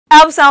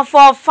Now,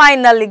 for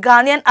finally,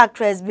 Ghanaian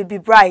actress Bibi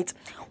Bright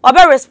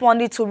obe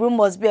responded to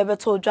rumors be able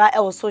to dry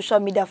our social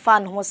media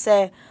fan who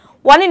say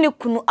one in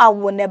kunu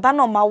awo neba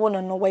no ma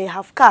wono no we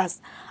half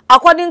caste.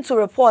 According to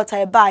report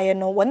I buy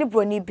no one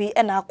broni bi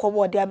e na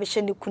akwo de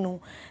abehye ni kunu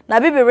na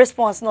Bibi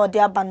response no de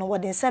aba no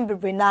wode nsem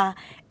bebre na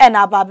e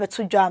na aba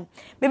beto dwa.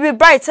 Bibi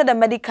Bright said the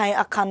medical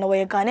aka no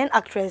we Ghanaian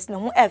actress no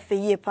ho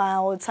efe ye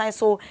pa all time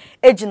so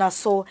ejina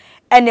so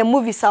and the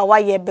movies are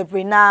why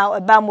bebre na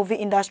about movie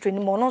industry ni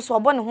mo no so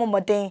obo ne ho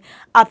moden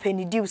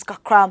apeni deals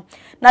kakra.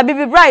 Na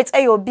Bibi Bright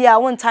e obi a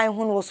one time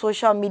hu no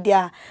social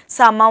media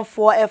sa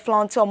manfo e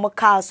flaunt o mo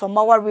car so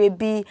maware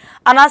bi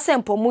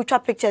anasempo mutual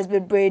pictures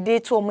bebre dey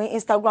to mo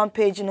Instagram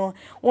page no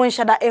won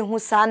shada ehu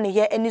sa ne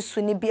ye eni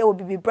suni bi e wo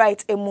Bibi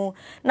Bright emu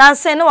na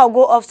nsen no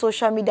go off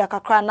social media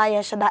kakra na ye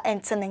shada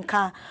enten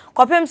nka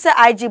kopem se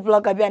IG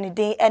blogger bi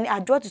aniden eni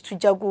adwo tutu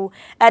jagu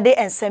e de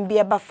ensem bi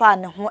e ba fa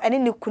ne ho eni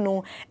ne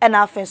kunu e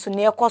na afen so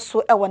ne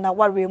ekoso e wona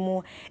ware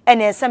mu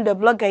eni ensem the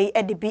blogger yi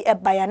e de bi e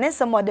ba ya ne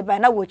ensem o de ba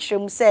na wo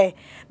kirem se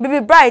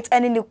Bibi Bright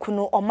eni ne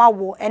kunu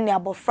omawo eni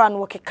abofra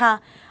no keka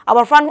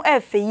abofra no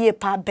efe yie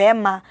pa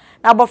bema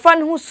na abofra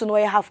no husu no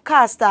ye half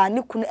caste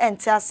ne kunu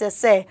ente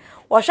asese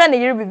ohwe ne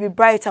yiri Bibi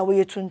Bright a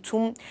we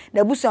tuntum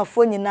na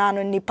busuafo nyina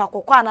no nipa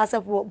kokko anase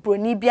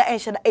broni bia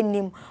enhye da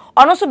enim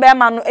ono so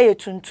bema no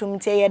tuntum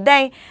tie ye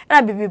den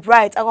na Bibi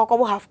Bright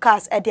akokobo half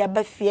caste e de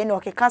aba fie ne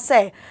okeka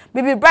se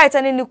Bibi Bright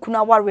ane ne kunu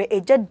aware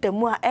eje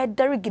damu a e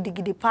dare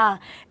gidigidi pa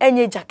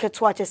enye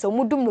jacket wa chese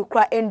mudum no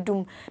kura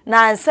endum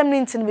na ensem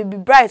ne ntin Bibi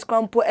Bright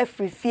krampo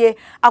afrifie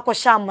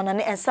akosha amana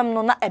ne ensem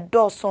no na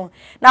edoso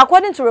na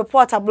according to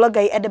reporter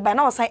blogger e de ba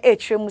na osan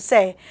mu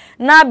se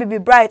na Bibi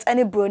Bright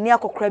ane broni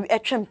akokora bi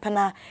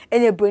etwempena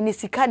enye broni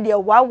sika de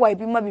wawa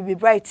bi ma Bibi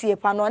Bright ye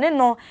pa no ne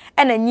no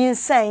ena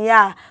nyinsan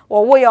ya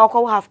wo ya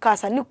akwa half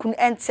caste ne kunu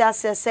ente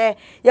asese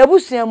ya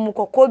busuan mu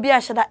kokko bi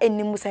ahada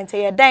enimu sente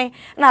ye dan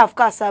na half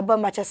caste aba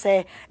ma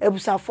chese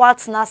ebusanfo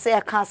atena se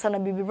ya cancer na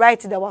Bibi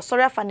Bright da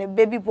wasori afa ne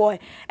baby boy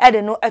e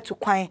de no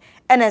etukwan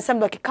ena ensem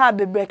do keka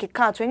bebre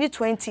keka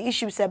 2020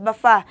 issues e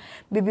bafa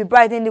Bibi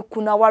Bright ne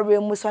kunu aware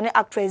mu so ne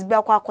actress bi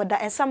akwa akoda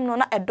ensem no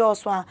na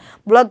edoso a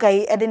blogger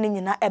yi e de ne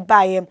nyina e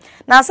baaye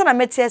na ansa na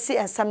metiasi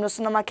ensem no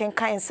so na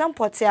makenka ensem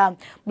pote a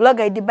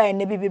blogger di baaye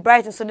ne Bibi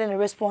Bright so de ne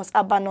response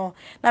abano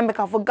na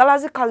meka for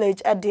Galaxy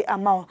College at the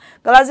amount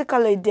Galaxy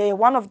College dey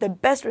one of the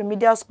best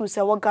remedial schools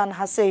e Ghana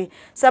has say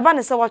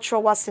sabane se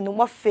watro wase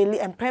no fairly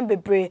and prem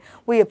bebre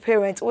we your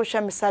parents o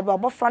hwe me sabe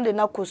abofrande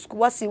na ko school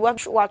wase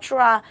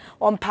watro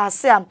on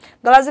pass am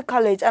Galaxy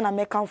College and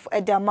American for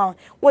at the amount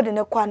what the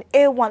ne kwan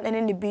A1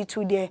 and the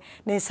B2 there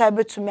ne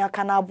sabe to me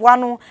aka na aboa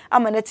no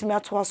amanetimi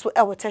ato so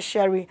e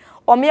tertiary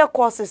or mere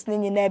courses ni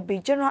nyina be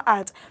general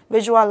art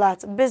visual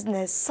art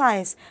business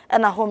science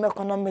and home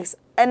economics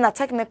and a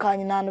technical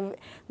nyina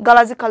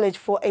Galaxy College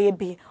for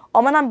AB o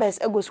numbers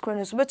ego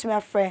screen so betumi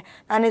afre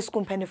na ne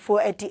school company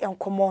for edi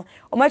enkomo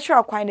o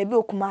matwa kwan na bi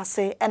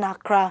okumase e na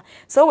Accra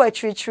so we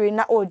chiri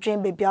na o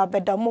dwen baby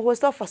abeda mo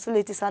hostel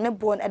facilities ane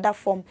born eda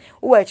form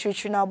we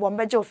chiri na bo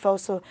mbeje ofel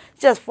so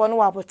just for no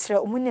wabotre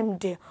omunim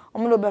de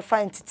omuno be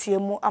fa entitie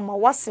mu ama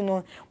wase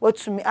no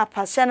watumi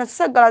apasha na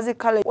so Galaxy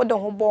College wo de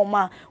ho bo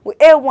ma we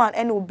A1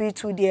 and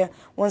B2 there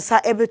wonsa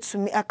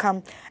ebetumi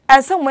akam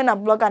and someone na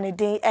blogger ne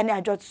den ene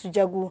adjot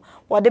sujagu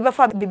wo de be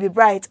fa Bibi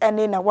Bright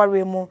ene na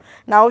ware mu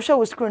na wo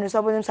show screen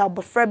so bonim sa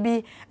abofra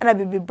bi na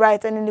Bibi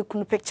Bright ene ne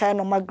kunu picture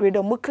no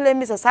magrade mo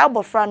claim say sa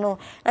abofra no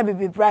na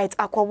Bibi Bright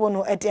akwobo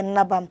no e de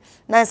nabam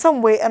na in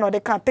some way ene de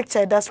can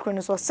picture that screen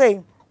so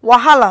say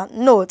wahala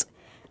note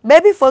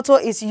baby photo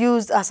is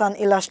used as an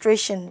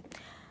illustration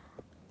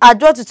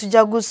adjot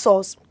sujagu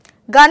source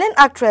Ghanaian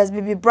actress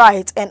Bibi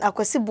Bright and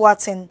Akwesi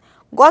Boateng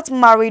got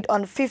married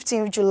on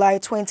 15th July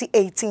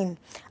 2018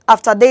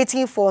 after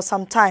dating for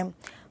some time.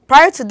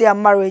 Prior to their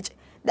marriage,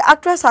 the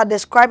actress had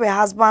described her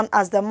husband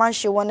as the man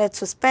she wanted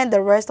to spend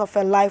the rest of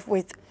her life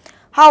with.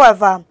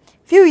 However,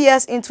 few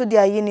years into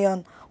their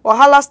union,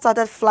 wahala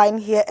started flying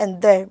here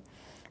and there.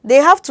 They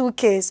have 2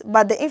 kids,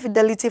 but the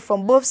infidelity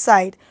from both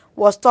sides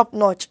was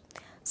top-notch.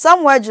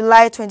 Somewhere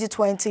July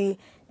 2020,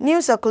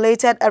 news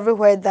circulated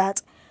everywhere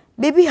that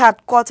Bibi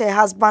had caught her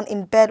husband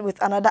in bed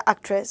with another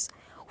actress,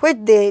 which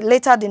they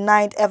later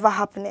denied ever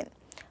happening.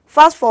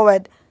 Fast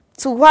forward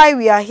to why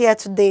we are here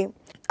today.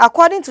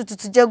 According to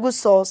Tutujegu's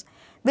source,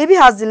 Bibi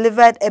has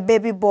delivered a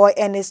baby boy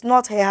and is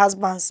not her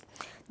husband's.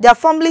 Their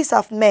families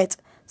have met,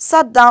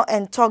 sat down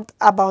and talked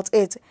about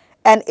it,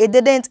 and it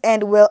didn't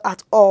end well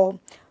at all.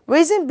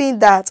 Reason being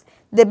that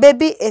the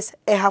baby is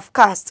a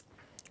half-caste.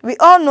 We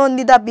all know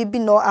neither Bibi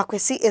nor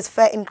Akwesi is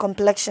fair in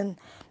complexion,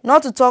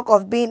 not to talk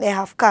of being a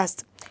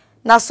half-caste.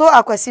 Na so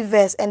Akwesi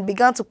versed and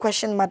began to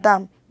question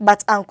Madam,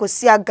 but Uncle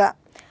Siaga.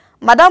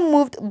 Madam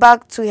moved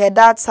back to her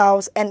dad's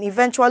house and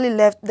eventually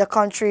left the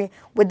country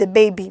with the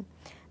baby.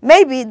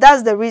 Maybe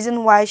that's the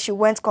reason why she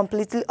went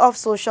completely off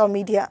social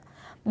media.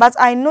 But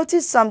I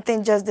noticed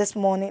something just this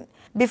morning.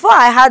 Before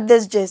I had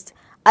this gist,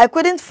 I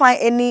couldn't find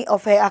any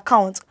of her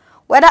accounts,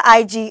 whether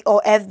IG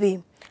or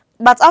FB.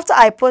 But after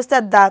I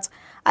posted that,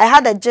 I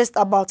had a gist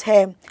about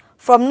her.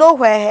 From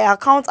nowhere, her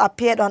account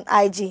appeared on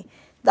IG.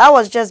 That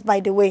was just by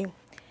the way.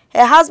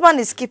 Her husband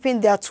is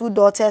keeping their 2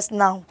 daughters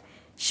now.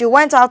 She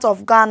went out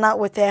of Ghana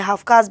with her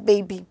half-caste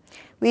baby.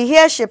 We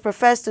hear she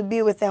prefers to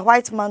be with a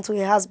white man to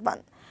her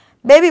husband.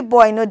 Baby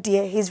boy no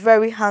dear, he's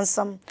very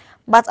handsome.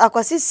 But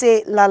Akwasi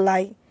say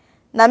lalai.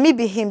 Na me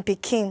be him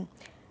pikin.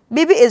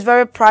 Bibi is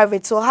very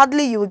private, so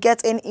hardly you will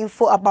get any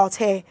info about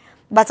her.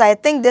 But I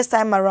think this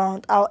time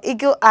around, our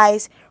eagle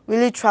eyes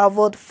really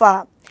traveled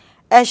far.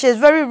 And she's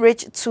very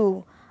rich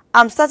too.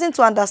 I'm starting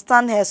to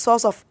understand her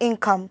source of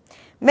income.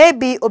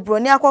 Maybe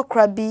Obroni akwa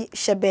krabi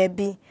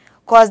shebebi.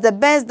 Cause the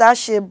Benz that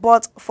she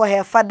bought for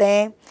her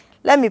father.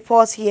 Let me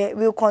pause here.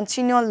 We'll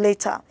continue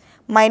later.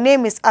 My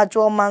name is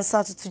Adjo Mansa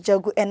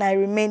Tutujagu and I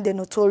remain the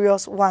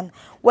notorious one.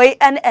 Way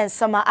and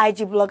summer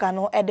IG blogger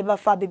no edeba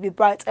fa Bibi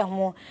Bright and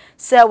ho.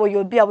 Say we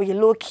you'll be a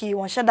low key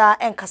one shada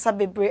and kasa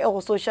bebre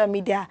or social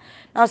media.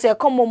 Now say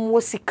come on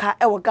musika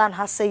e wagan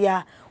ha say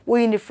ya.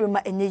 We in the frame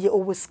enye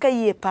owo ska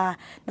ye pa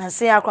na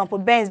say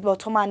akrampo Benz but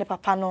toma ne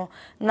papa no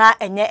na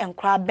enye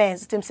enkra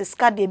Benz tim se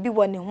ska de bi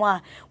woni ho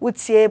a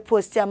wotie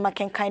post ya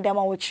maken kind am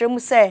wo kire mu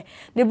say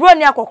ne bro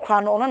ni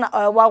akokra no ono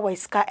na wa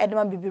ska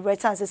edema Bibi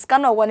Bright and say ska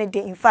no woni de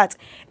in fact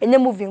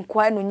enye moving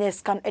kwa no nye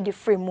ska no e de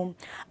frame mum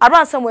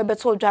aran sam we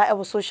beto dwa e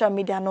wo social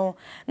media no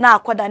na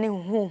akoda ne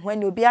hu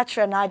when obi a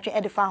kire na adwen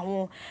e de fa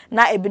ho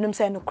na ebinum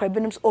say no kra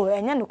binum oh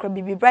enye no kra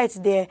Bibi Bright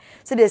there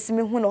say de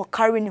simi hu no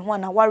carry ni ho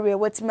na ware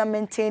watima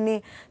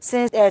maintain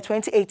since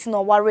 2018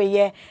 or worry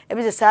ye e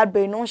be sad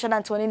be no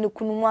shada ntoni ne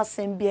kunu mu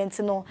asem bi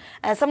enti no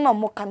and some no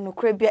more can no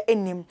kra bia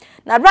enim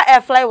na bra air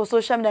fly with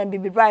social media and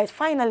Bibi Bright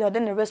finally or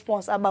then a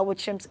response about what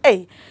chims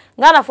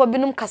Ghana for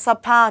binum kasa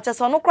pa che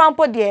so no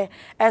krampo de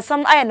and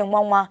some aye no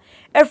nwanwa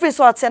every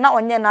sort na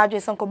onye na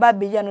adwe sanko ba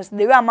be ye no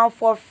the way am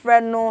for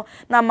friend no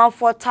na am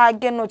for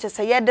tag no che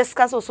say ye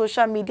discuss on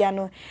social media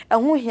no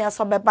ehun hia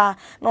so beba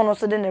no no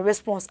so then a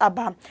response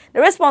about the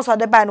response of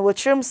the ban wo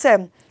chirim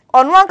sem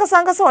onu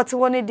ankasa wote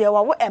woni de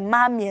wa wo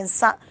emma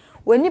miensa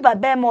woni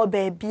baba ma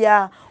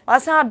obabia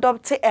wasan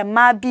adopt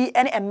emma bi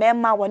ene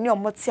emma woni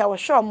omotia wo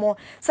hwe omo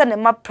se ne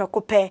ma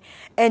prekope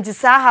enti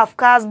sa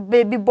half-caste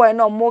baby boy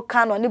na omo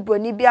kan no ne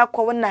broni bi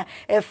akwo na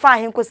fa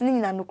ahen kosi ni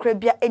nyina no kra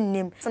bia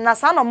ennim na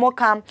sa na omo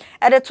kan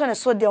e de to ne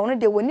so de woni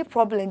de woni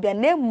problem bia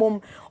na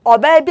mum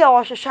oba bia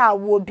wo hwehwe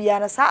awo bia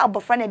na sa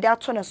abofra ne de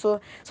ato ne so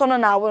no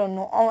na awo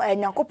no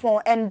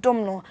Nyankopon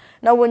endom no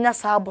na wonya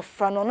sa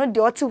abofra no de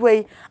ote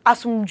hwei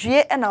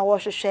asomdwie e na wo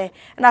hwehwe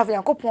na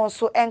Nyankopon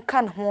so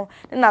enka ne ho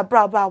na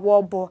braba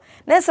wo bo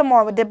na nsem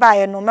o de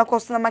bae no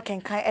mekoso na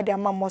makenkan e de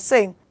amamo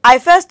say I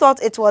first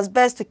thought it was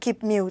best to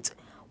keep mute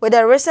with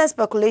the recent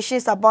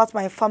speculations about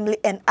my family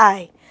and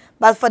I,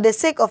 but for the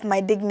sake of my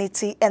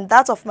dignity and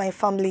that of my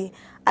family,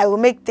 I will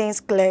make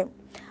things clear.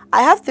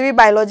 I have 3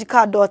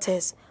 biological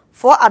daughters,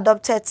 4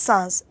 adopted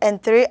sons,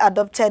 and 3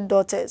 adopted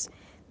daughters.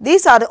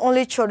 These are the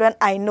only children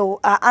I know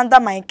are under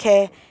my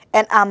care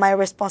and are my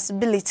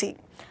responsibility.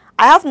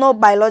 I have no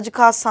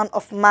biological son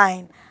of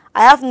mine.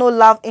 I have no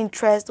love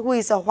interest who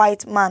is a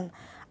white man.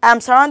 I am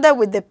surrounded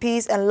with the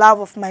peace and love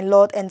of my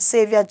Lord and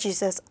Savior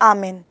Jesus.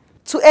 Amen.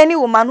 To any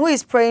woman who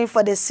is praying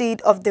for the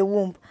seed of the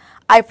womb,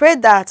 I pray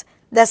that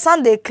the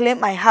son they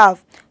claim I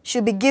have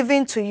should be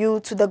given to you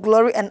to the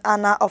glory and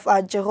honor of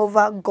our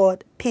Jehovah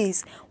God.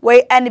 Peace.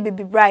 Where any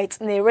Bibi Bright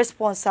ne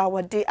response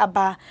our day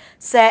aba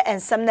say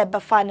and some never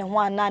find ne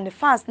one na ne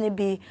fans ne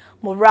be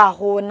mora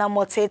ho na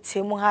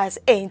motete mu has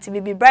ain't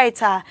Bibi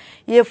Brighter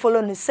ye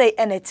follow ne say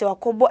enete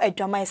wakobo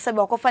adwaman sebe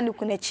wakofa ne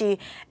kunachi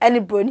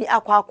any broni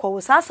akwa wo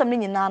sansam ne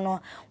nyina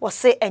no wo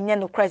say enye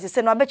no Christ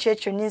say no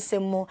abechechire ni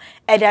nsem mu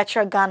e de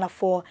achire Ghana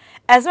for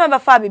as me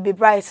fa Bibi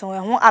Bright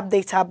ho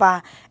update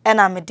aba e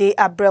na me de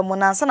abramo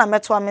na nsa na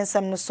meto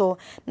amensem no so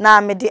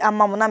na me de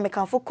amamo na me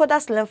kan fo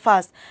koda slim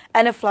fast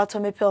any flat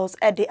pills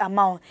at the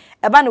amount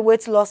about the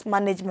weight loss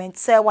management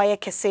say why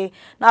kese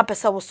na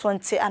pesa wo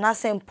sonte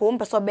anase mpo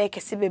mpeso be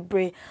kese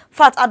bebre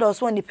fat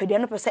adults won dipedi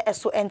no pesa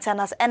eso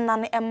enternas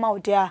enane emma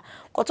odia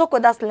kotoko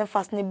that slim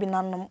fast ne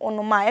binanom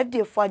ono ma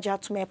fda fo agya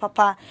to me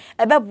papa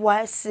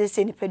ebeboa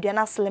sese dipedi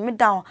na slim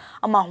down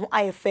ama ho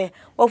ayefe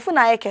wofu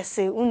na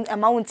kese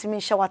ama wontimi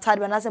hye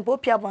watade na sempo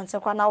pia bonse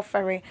kwa na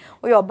ofere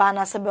wo yo ba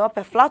na se be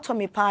ope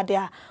flatomy pa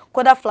dia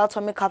koda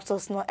flatomy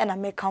capsules no na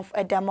make am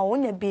edama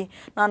wonya bi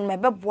na no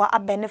mebeboa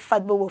abene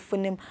fat be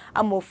wofunim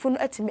ama ofunu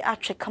atimi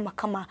atwe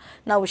kama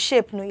na wo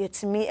shape no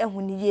yetimi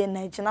ehuni ye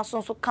na gina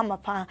so kama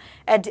pa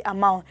edi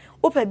amount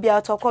opa bi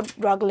ato ko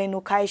draggling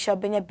no kaisha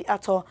benya bi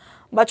ato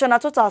but na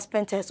total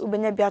spenters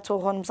ubenya bi ato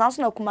honum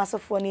sanso na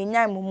kumasefo na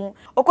enyan mumu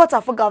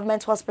okotafo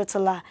government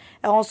hospital a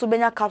ehon so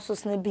benya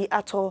capsules na bi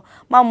ato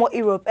mamo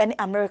Europe and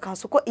American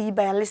so ko e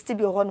by list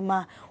bi honum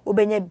a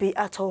ubenya bi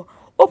ato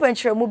open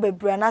chere mu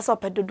bebre na so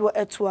pedodo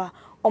etu a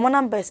omo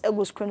numbers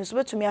ego screen so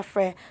betumi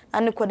afre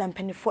ane koda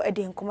mpanifo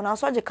ede nkomo na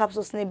so age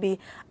capsules na bi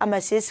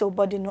amasese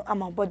body no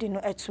ama body no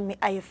etumi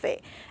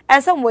ayefe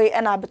and some way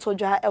na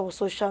abetodwa e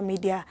social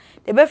media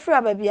de be free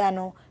ababia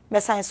no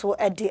mesan so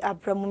ede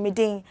abramu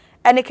medin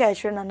ene ka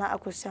chere na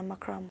akosia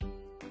makram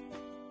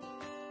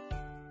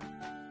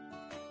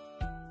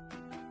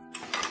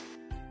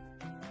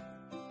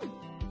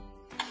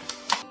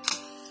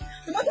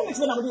Let me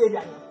when I'm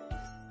here.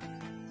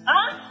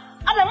 Huh?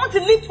 And I want to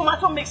leave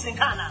tomato mix in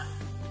Ghana.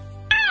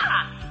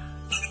 Ah!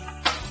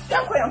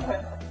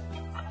 Yanko.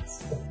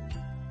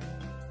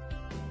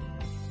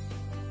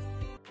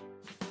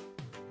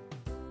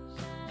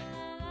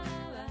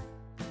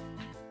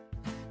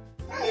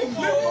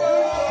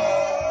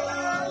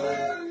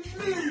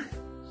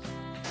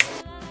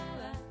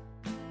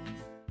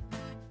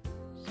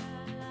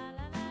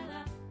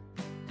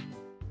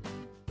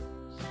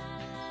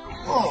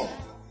 Oh,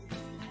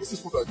 this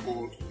is what I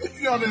called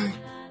Adriana.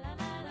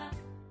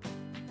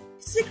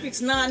 Secret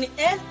Nani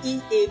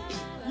LEAP.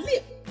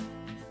 Lip.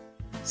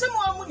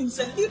 Someone wouldn't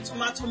say leaf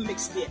tomato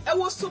mix there. It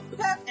was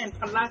superb and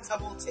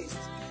palatable taste.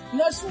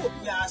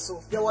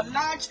 So there were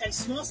large and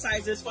small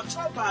sizes for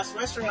chop bars,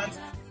 restaurants,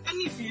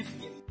 and if you.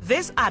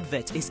 This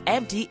advert is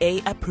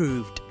FDA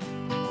approved.